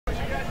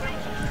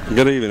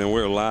Good evening, and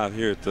we're live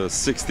here at the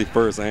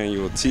 61st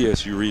annual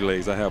TSU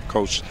Relays. I have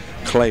Coach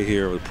Clay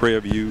here with Prairie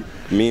View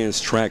men's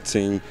track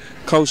team.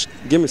 Coach,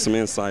 give me some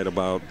insight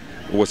about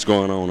what's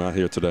going on out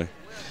here today.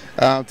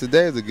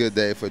 Today is a good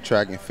day for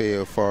track and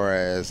field as far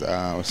as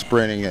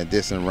sprinting and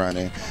distance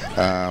running.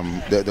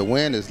 The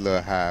wind is a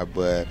little high,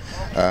 but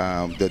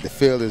the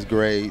field is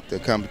great. The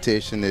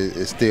competition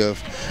is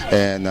stiff,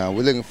 and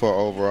we're looking for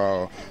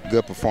overall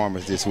good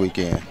performance this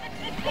weekend.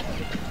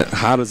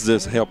 How does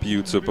this help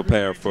you to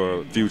prepare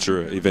for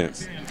future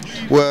events?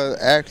 Well,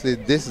 actually,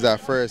 this is our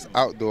first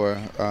outdoor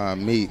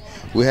meet.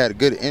 We had a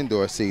good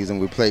indoor season.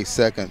 We placed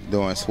second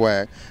during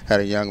SWAC. Had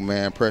a young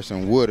man,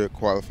 Preston Woodard,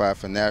 qualified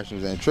for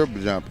nationals and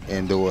triple jump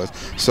indoors.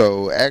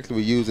 So actually,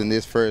 we're using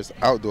this first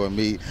outdoor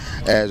meet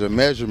as a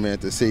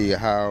measurement to see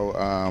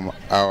how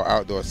our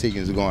outdoor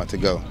season is going to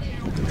go.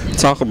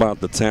 Talk about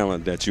the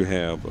talent that you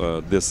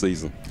have this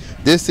season.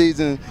 This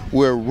season,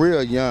 we're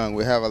real young.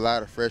 We have a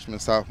lot of freshmen,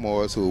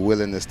 sophomores who are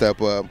willing to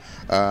step up.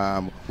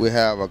 We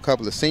have a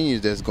couple of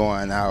seniors that's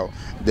going out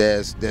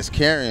that's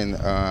carrying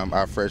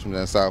our freshmen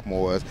and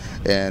sophomores,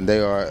 and they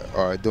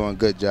are doing a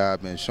good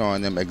job in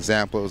showing them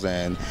examples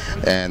and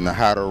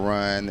how to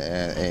run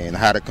and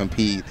how to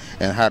compete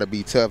and how to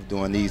be tough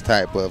doing these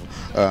type of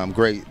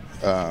great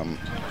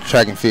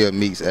track and field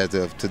meets as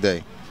of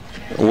today.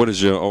 What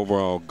is your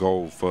overall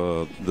goal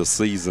for the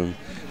season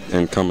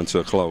and coming to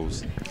a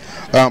close?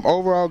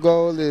 Overall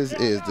goal is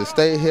to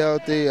stay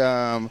healthy,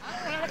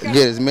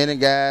 get as many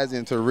guys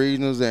into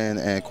regionals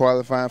and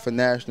qualifying for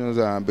nationals,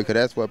 because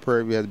that's what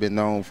Prairie View has been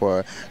known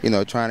for,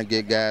 trying to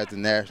get guys to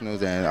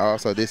nationals. And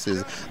also this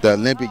is the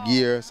Olympic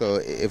year, so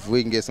if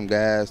we can get some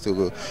guys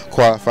to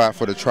qualify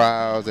for the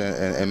trials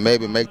and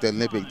maybe make the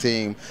Olympic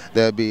team,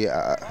 that'll be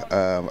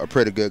a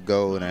pretty good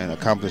goal and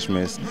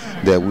accomplishments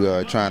that we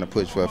are trying to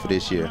push for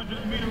this year.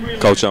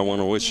 Coach, I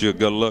want to wish you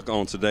good luck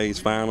on today's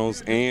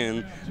finals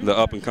and the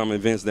up-and-coming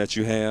events that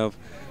you have.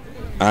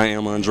 I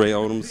am Andre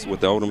Odoms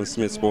with the Odom &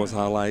 Smith Sports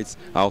Highlights,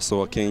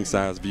 also a King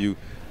Size View.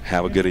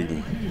 Have a good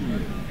evening.